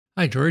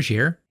Hi, George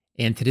here.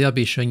 And today I'll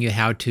be showing you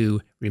how to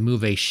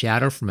remove a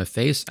shadow from a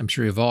face. I'm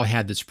sure you've all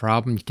had this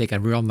problem. You take a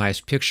real nice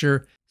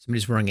picture,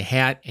 somebody's wearing a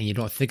hat, and you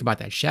don't think about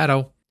that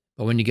shadow.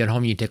 But when you get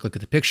home, you take a look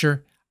at the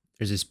picture.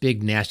 There's this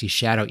big, nasty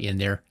shadow in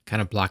there,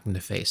 kind of blocking the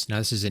face. Now,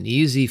 this is an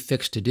easy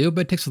fix to do,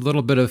 but it takes a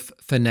little bit of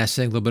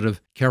finessing, a little bit of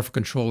careful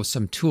control with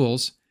some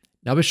tools.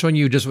 Now, I'll be showing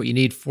you just what you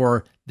need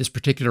for this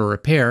particular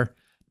repair.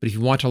 But if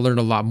you want to learn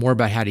a lot more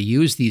about how to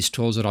use these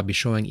tools that I'll be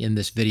showing in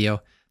this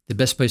video, the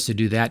best place to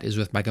do that is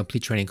with my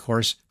complete training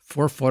course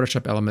for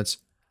Photoshop Elements.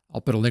 I'll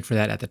put a link for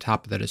that at the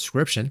top of the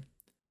description.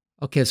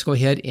 Okay, let's go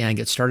ahead and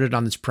get started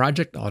on this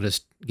project. I'll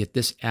just get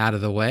this out of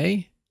the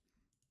way.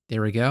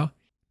 There we go.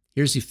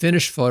 Here's the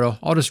finished photo.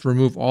 I'll just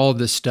remove all of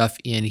this stuff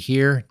in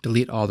here,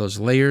 delete all those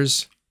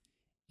layers,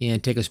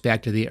 and take us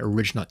back to the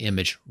original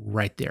image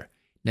right there.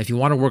 Now, if you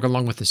want to work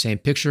along with the same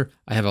picture,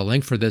 I have a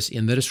link for this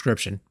in the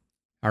description.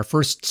 Our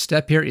first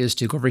step here is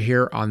to go over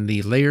here on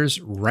the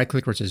layers,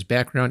 right-click where it says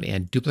background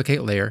and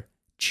duplicate layer,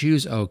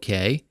 choose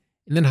OK,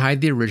 and then hide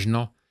the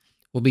original.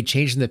 We'll be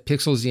changing the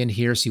pixels in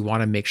here, so you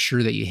want to make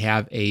sure that you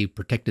have a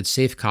protected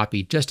safe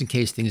copy just in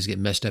case things get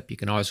messed up. You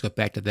can always go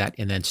back to that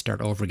and then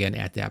start over again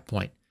at that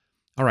point.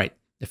 All right,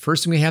 the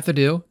first thing we have to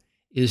do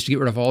is to get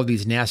rid of all of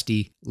these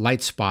nasty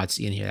light spots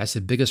in here. That's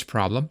the biggest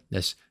problem.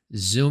 Let's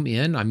zoom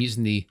in. I'm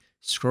using the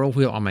scroll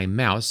wheel on my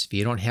mouse. If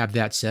you don't have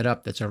that set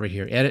up, that's over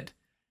here, Edit.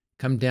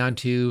 Come down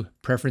to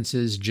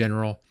Preferences,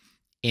 General,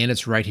 and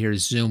it's right here,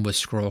 Zoom with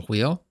scroll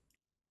wheel.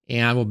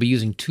 And we'll be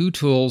using two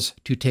tools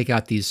to take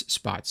out these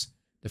spots.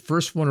 The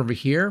first one over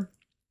here,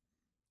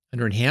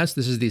 under Enhance,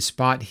 this is the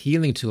Spot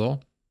Healing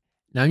tool.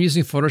 Now I'm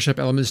using Photoshop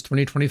Elements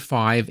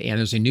 2025, and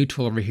there's a new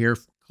tool over here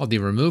called the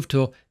Remove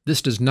tool.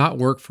 This does not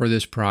work for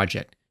this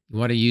project. You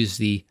want to use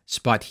the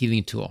Spot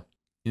Healing tool.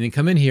 And then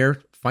come in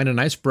here, find a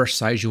nice brush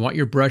size. You want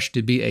your brush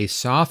to be a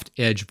soft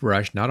edge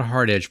brush, not a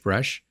hard edge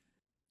brush.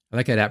 I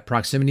like it at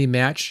proximity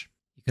match.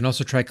 You can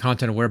also try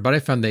content aware, but I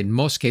found that in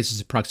most cases,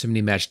 the proximity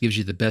match gives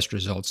you the best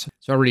results.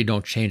 So I really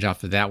don't change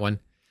off of that one.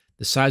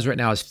 The size right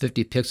now is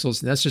 50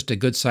 pixels, and that's just a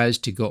good size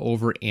to go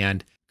over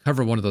and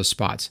cover one of those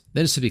spots.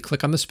 Then simply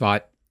click on the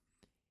spot,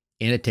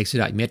 and it takes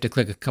it out. You may have to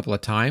click a couple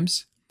of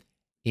times,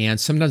 and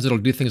sometimes it'll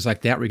do things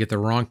like that where you get the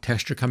wrong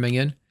texture coming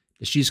in.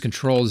 Just use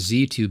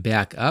Control-Z to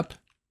back up,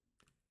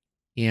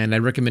 and I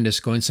recommend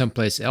just going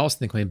someplace else,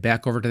 then coming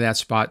back over to that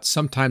spot.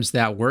 Sometimes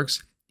that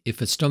works. If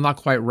it's still not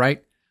quite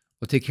right,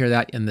 we'll take care of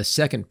that in the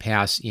second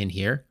pass in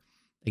here.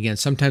 Again,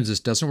 sometimes this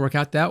doesn't work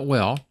out that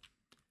well.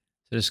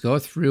 So just go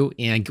through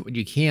and get what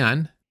you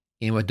can.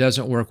 And what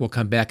doesn't work, we'll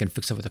come back and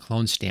fix it with the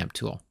clone stamp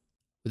tool.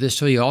 With this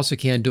tool, you also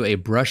can do a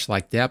brush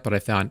like that, but I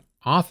found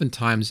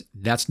oftentimes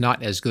that's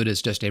not as good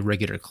as just a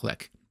regular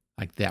click,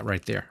 like that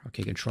right there.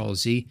 Okay,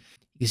 Control-Z.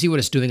 You can see what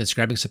it's doing. It's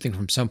grabbing something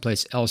from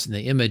someplace else in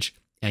the image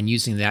and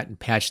using that and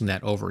patching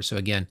that over. So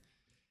again,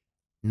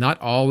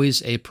 not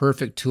always a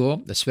perfect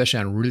tool,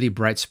 especially on really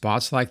bright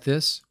spots like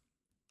this.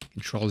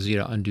 Control-Z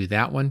to undo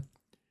that one.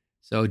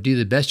 So do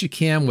the best you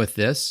can with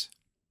this.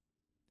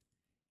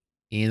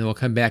 And then we'll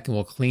come back and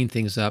we'll clean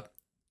things up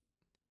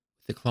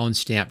with the clone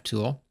stamp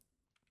tool.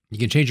 You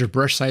can change your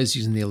brush size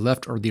using the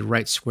left or the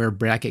right square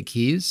bracket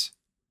keys.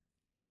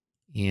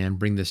 And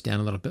bring this down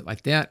a little bit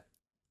like that.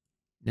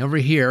 Now over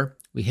here,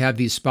 we have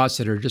these spots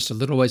that are just a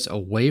little ways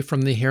away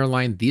from the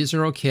hairline. These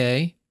are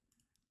okay.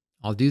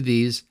 I'll do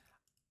these.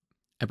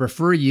 I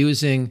prefer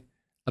using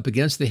up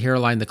against the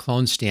hairline the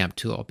clone stamp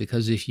tool,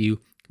 because if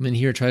you come in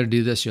here and try to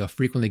do this, you'll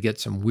frequently get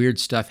some weird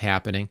stuff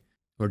happening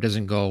or it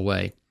doesn't go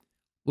away.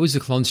 We'll use the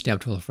clone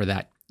stamp tool for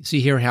that. You see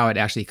here how it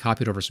actually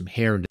copied over some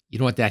hair. You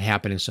don't want that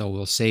happening, so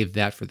we'll save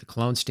that for the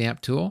clone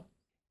stamp tool.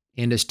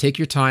 And just take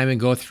your time and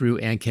go through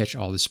and catch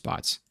all the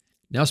spots.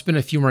 Now spend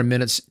a few more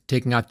minutes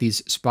taking out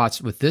these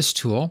spots with this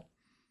tool.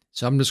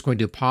 So I'm just going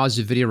to pause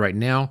the video right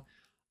now.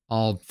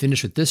 I'll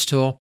finish with this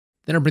tool.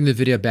 Then I'll bring the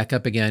video back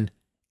up again,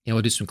 and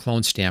we'll do some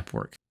clone stamp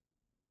work.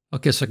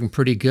 Okay, it's looking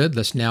pretty good.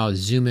 Let's now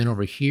zoom in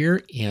over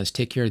here and let's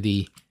take care of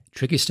the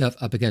tricky stuff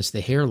up against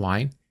the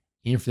hairline.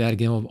 And for that,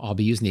 again, I'll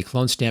be using the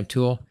clone stamp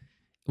tool.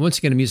 And once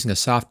again, I'm using a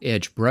soft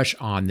edge brush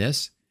on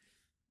this.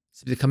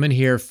 So to come in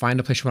here, find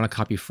a place you want to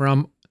copy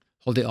from,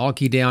 hold the Alt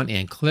key down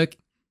and click.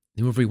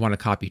 Then move where you want to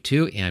copy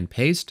to and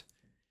paste.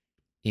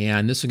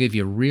 And this will give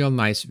you a real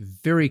nice,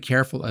 very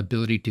careful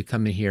ability to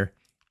come in here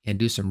and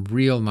do some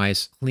real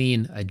nice,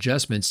 clean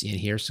adjustments in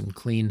here, some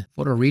clean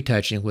photo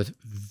retouching with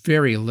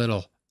very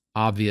little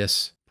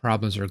obvious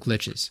problems or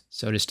glitches.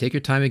 So just take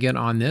your time again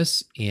on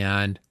this,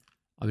 and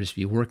I'll just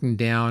be working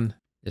down,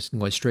 just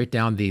going straight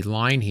down the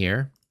line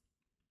here.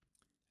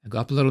 I go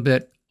up a little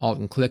bit, Alt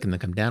and click, and then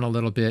come down a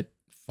little bit,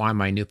 find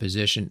my new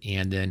position,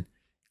 and then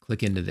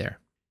click into there.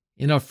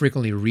 And I'll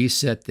frequently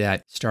reset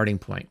that starting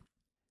point.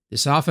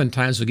 This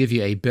oftentimes will give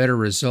you a better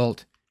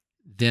result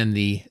than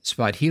the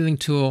Spot Healing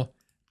tool,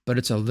 but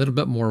it's a little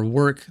bit more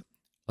work,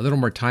 a little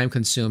more time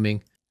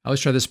consuming. I always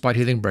try the Spot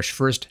Healing brush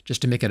first,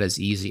 just to make it as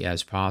easy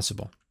as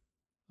possible.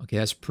 Okay,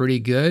 that's pretty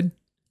good.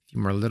 A few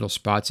more little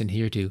spots in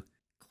here to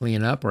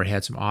clean up where I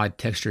had some odd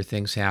texture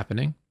things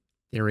happening.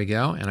 There we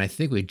go. And I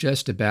think we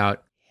just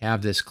about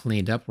have this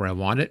cleaned up where I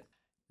want it.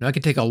 Now I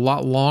could take a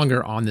lot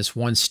longer on this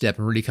one step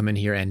and really come in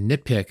here and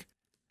nitpick,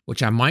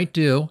 which I might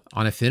do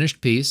on a finished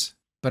piece,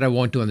 but I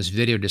won't do on this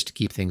video just to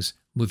keep things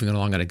moving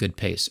along at a good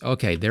pace.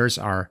 Okay, there's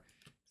our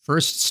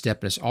first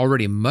step, and it's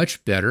already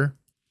much better.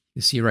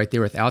 You see right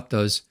there without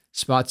those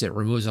spots, it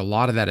removes a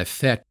lot of that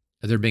effect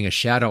of there being a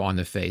shadow on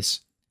the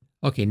face.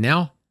 Okay,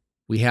 now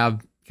we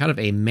have kind of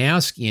a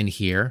mask in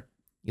here.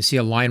 You see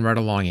a line right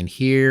along in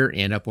here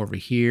and up over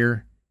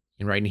here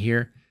and right in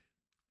here.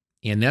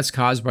 And that's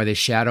caused by the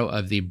shadow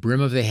of the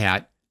brim of the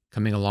hat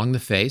coming along the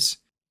face.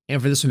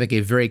 And for this, we make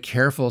a very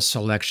careful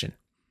selection.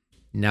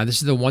 Now,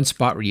 this is the one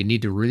spot where you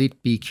need to really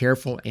be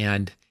careful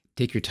and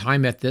take your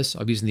time at this.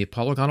 I'll be using the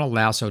polygonal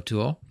lasso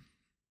tool.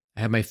 I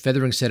have my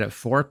feathering set at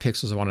 4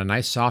 pixels. I want a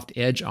nice soft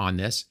edge on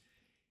this.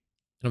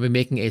 And I'll be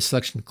making a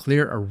selection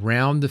clear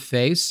around the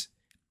face.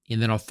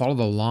 And then I'll follow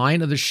the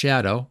line of the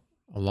shadow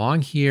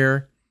along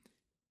here,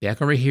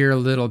 back over here a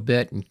little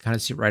bit, and kind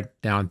of see it right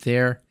down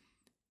there.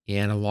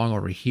 And along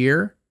over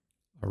here,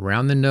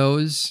 around the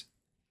nose,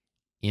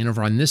 and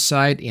over on this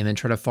side, and then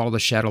try to follow the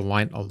shadow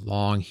line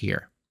along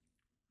here.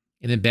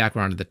 And then back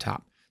around to the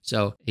top.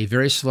 So a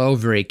very slow,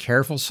 very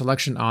careful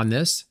selection on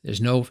this.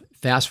 There's no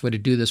fast way to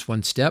do this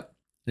one step.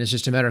 And it's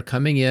just a matter of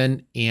coming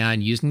in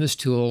and using this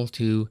tool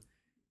to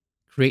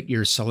create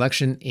your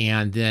selection.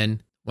 And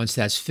then once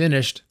that's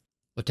finished,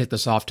 we'll take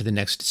this off to the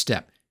next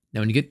step.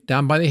 Now, when you get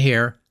down by the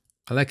hair,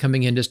 I like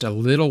coming in just a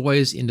little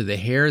ways into the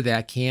hair.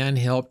 That can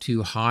help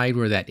to hide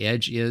where that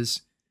edge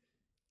is.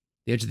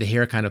 The edge of the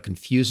hair kind of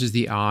confuses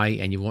the eye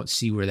and you won't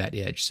see where that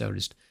edge. So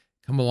just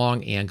come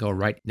along and go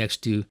right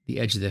next to the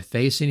edge of the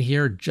face in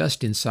here,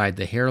 just inside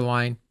the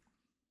hairline.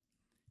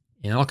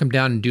 And I'll come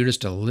down and do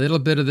just a little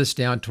bit of this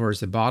down towards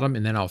the bottom,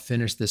 and then I'll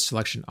finish this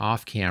selection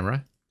off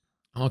camera.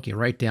 Okay,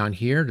 right down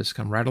here, just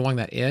come right along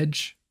that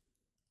edge.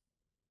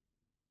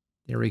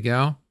 There we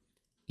go.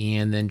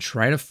 And then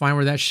try to find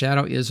where that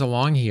shadow is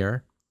along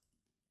here.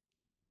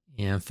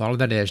 And follow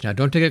that edge. Now,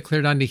 don't take it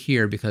clear down to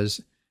here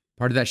because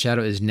part of that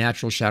shadow is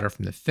natural shadow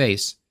from the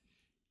face.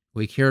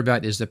 What we care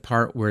about is the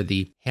part where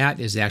the hat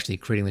is actually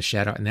creating the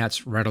shadow, and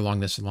that's right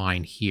along this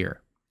line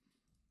here.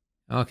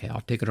 Okay,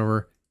 I'll take it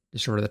over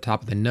just over the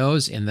top of the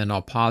nose, and then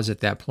I'll pause at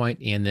that point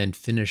and then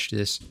finish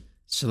this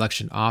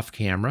selection off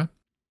camera.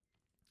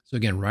 So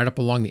again, right up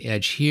along the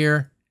edge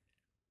here,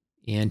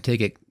 and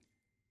take it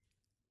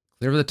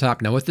clear over the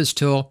top. Now with this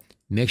tool,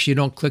 make sure you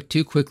don't click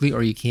too quickly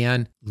or you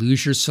can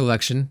lose your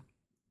selection.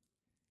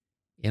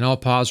 And I'll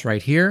pause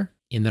right here,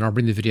 and then I'll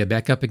bring the video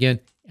back up again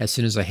as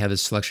soon as I have the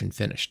selection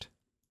finished.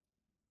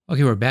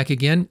 Okay, we're back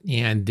again,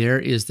 and there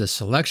is the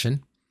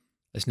selection.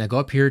 Let's now go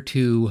up here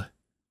to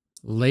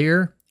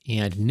Layer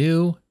and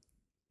New,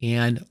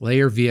 and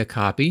Layer via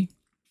Copy.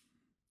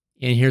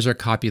 And here's our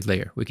copied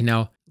layer. We can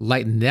now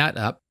lighten that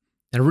up.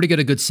 And to really get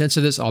a good sense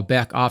of this, I'll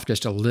back off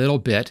just a little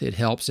bit. It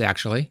helps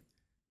actually,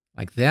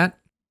 like that.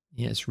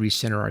 And let's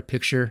recenter our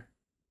picture.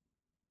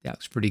 That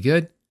looks pretty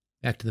good.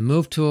 Back to the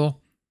Move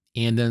tool,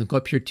 and then go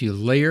up here to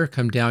Layer,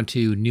 come down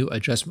to New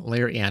Adjustment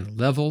Layer and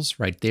Levels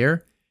right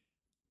there.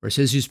 Where it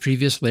says Use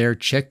Previous Layer,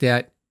 check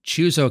that,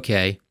 choose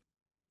OK.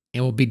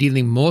 And we'll be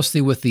dealing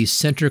mostly with the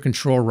center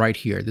control right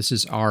here. This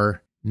is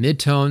our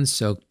midtones,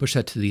 so push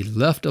that to the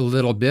left a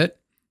little bit.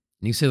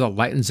 And you can see that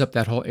lightens up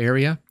that whole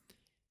area.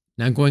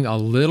 Now I'm going a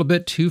little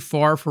bit too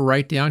far for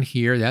right down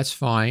here. That's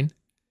fine.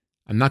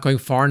 I'm not going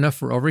far enough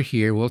for over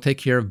here. We'll take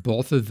care of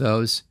both of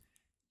those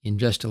in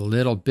just a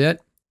little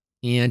bit.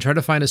 And try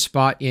to find a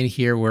spot in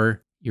here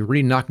where you're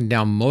really knocking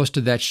down most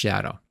of that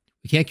shadow.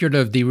 We can't get rid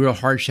of the real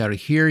hard shadow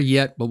here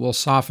yet, but we'll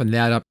soften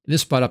that up,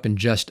 this spot up in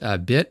just a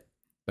bit.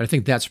 But I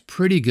think that's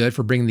pretty good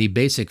for bringing the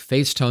basic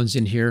face tones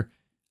in here,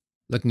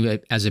 looking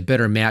as a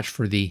better match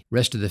for the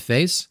rest of the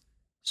face.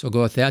 So we'll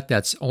go with that.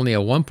 That's only a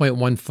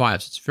 1.15, so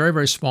it's a very,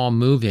 very small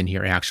move in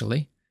here,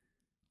 actually.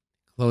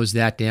 Close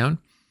that down.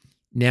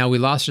 Now we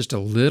lost just a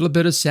little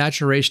bit of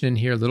saturation in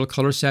here, a little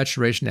color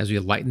saturation as we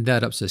lighten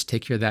that up, so let's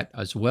take care of that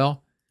as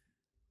well.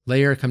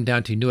 Layer, come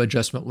down to New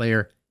Adjustment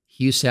Layer,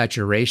 Hue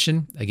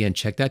Saturation. Again,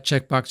 check that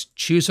checkbox,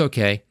 choose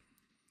OK,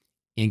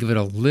 and give it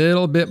a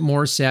little bit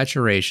more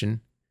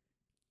saturation,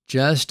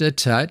 just a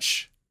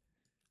touch.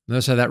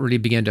 Notice how that really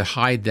began to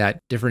hide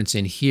that difference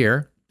in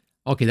here.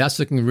 Okay, that's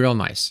looking real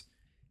nice.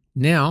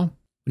 Now,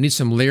 we need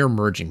some layer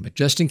merging, but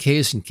just in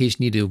case you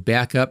need to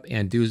back up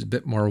and do a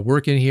bit more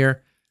work in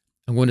here,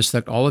 I'm going to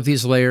select all of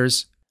these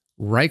layers,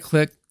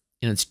 right-click,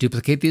 and let's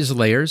duplicate these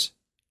layers,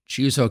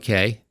 choose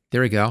OK.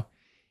 There we go.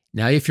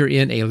 Now, if you're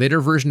in a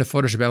later version of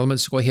Photoshop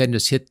Elements, go ahead and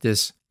just hit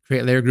this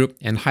Create Layer Group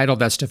and hide all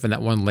that stuff in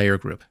that one layer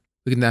group.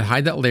 We can then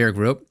hide that layer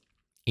group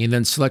and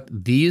then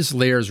select these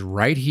layers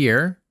right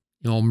here.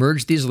 And we'll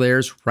merge these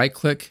layers,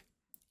 right-click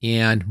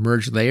and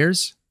merge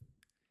layers.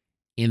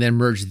 And then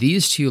merge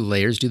these two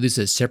layers, do these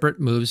as separate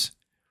moves,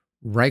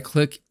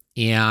 right-click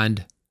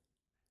and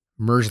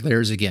merge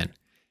layers again.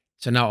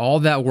 So now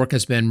all that work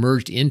has been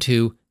merged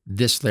into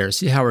this layer.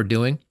 See how we're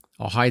doing?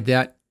 I'll hide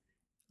that.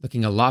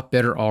 Looking a lot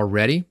better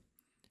already.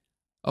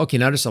 Okay,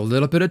 now just a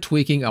little bit of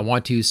tweaking. I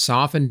want to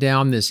soften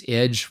down this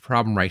edge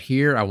problem right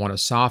here. I want to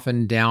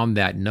soften down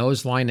that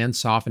nose line and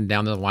soften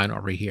down the line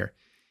over here.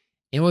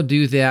 And we'll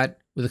do that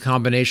with a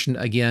combination,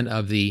 again,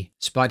 of the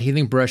spot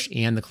healing brush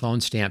and the clone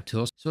stamp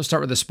tool. So we'll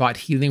start with the spot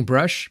healing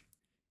brush.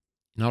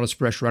 And I'll just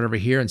brush right over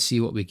here and see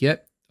what we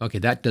get. Okay,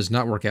 that does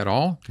not work at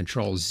all.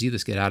 Control Z,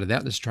 let's get out of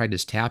that. Let's try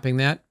just tapping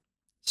that.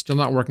 Still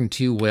not working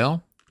too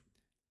well.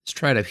 Let's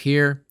try it up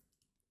here.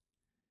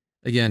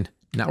 Again,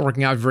 not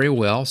working out very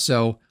well.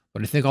 So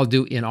what I think I'll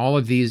do in all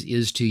of these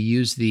is to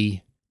use the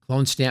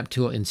clone stamp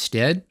tool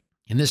instead.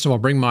 And this time I'll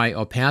bring my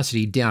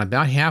opacity down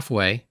about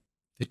halfway,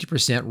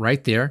 50%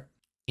 right there.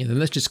 And then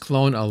let's just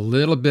clone a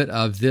little bit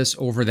of this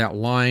over that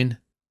line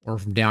or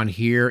from down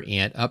here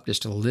and up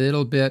just a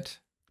little bit.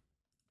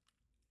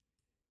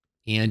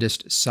 And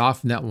just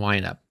soften that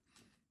line up.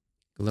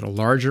 A little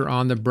larger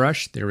on the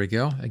brush. There we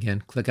go.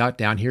 Again, click out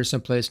down here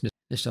someplace.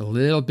 Just a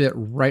little bit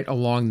right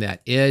along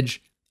that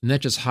edge. And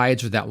that just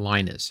hides where that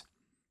line is.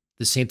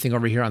 The same thing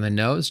over here on the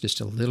nose,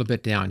 just a little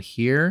bit down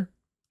here.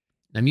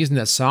 I'm using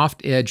that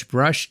soft edge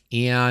brush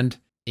and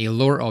a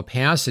lower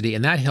opacity,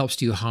 and that helps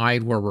to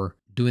hide where we're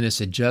doing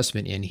this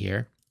adjustment in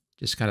here.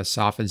 Just kind of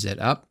softens it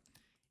up.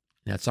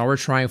 And that's all we're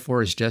trying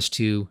for, is just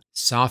to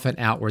soften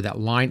out where that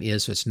line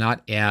is so it's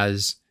not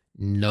as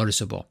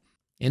noticeable.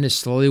 And to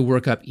slowly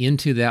work up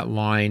into that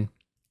line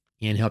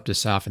and help to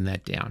soften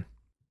that down.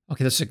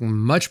 Okay, that's looking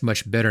much,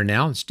 much better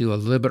now. Let's do a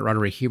little bit right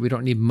over here. We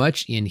don't need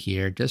much in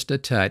here, just a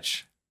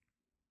touch.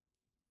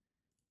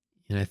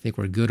 And I think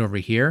we're good over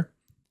here.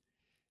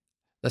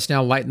 Let's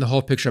now lighten the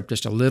whole picture up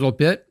just a little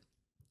bit.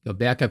 Go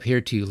back up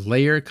here to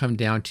Layer, come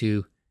down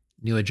to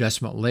New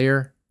Adjustment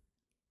Layer,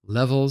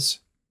 Levels.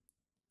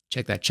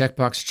 Check that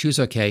checkbox, choose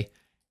OK.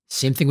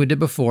 Same thing we did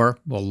before.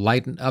 We'll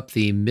lighten up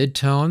the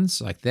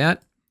midtones like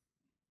that.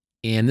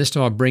 And this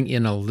time I'll bring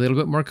in a little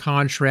bit more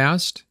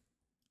contrast.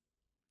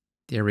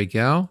 There we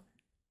go.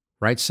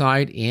 Right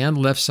side and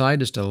left side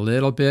just a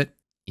little bit.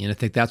 And I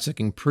think that's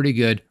looking pretty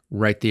good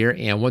right there.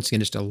 And once again,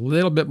 just a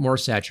little bit more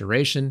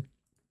saturation.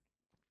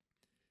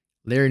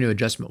 Layer, New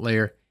Adjustment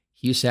Layer,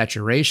 Hue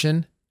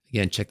Saturation.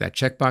 Again, check that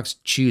checkbox,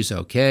 choose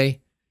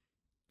OK.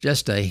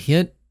 Just a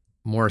hint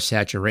more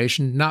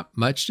saturation, not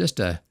much, just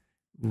a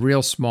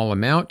real small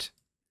amount.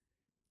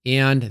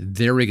 And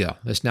there we go.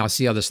 Let's now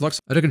see how this looks.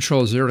 Under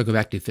Control 0 to go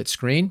back to Fit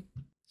Screen.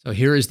 So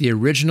here is the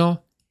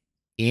original,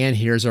 and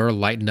here's our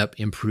lightened up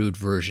improved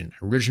version.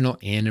 Original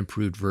and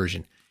improved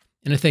version.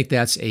 And I think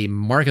that's a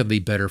markedly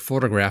better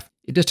photograph.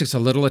 It just takes a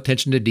little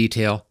attention to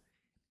detail,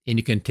 and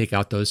you can take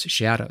out those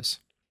shadows.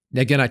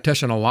 Now again, I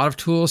touched on a lot of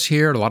tools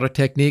here, a lot of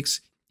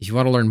techniques. If you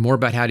want to learn more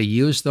about how to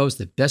use those,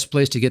 the best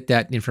place to get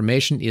that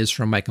information is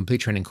from my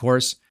complete training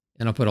course,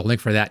 and I'll put a link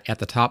for that at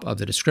the top of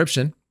the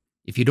description.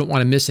 If you don't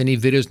want to miss any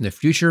videos in the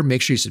future,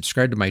 make sure you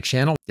subscribe to my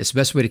channel. It's the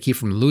best way to keep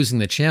from losing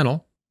the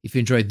channel. If you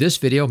enjoyed this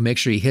video, make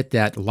sure you hit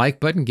that like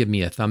button, give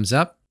me a thumbs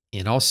up,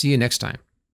 and I'll see you next time.